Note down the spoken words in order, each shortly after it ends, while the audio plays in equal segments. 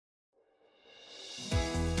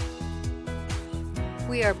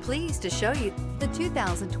We are pleased to show you the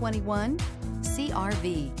 2021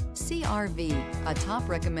 CR-V. CR-V, a top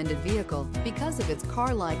recommended vehicle because of its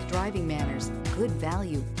car-like driving manners, good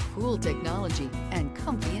value, cool technology, and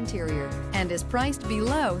comfy interior, and is priced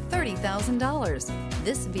below $30,000.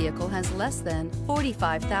 This vehicle has less than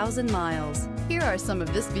 45,000 miles. Here are some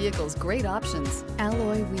of this vehicle's great options: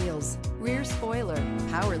 alloy wheels, rear spoiler,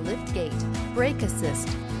 power lift gate, brake assist,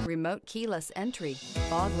 remote keyless entry,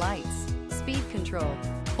 fog lights, speed control,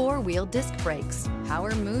 four-wheel disc brakes,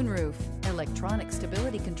 power moonroof, electronic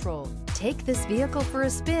stability control. Take this vehicle for a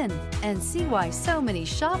spin and see why so many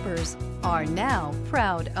shoppers are now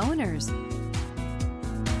proud owners.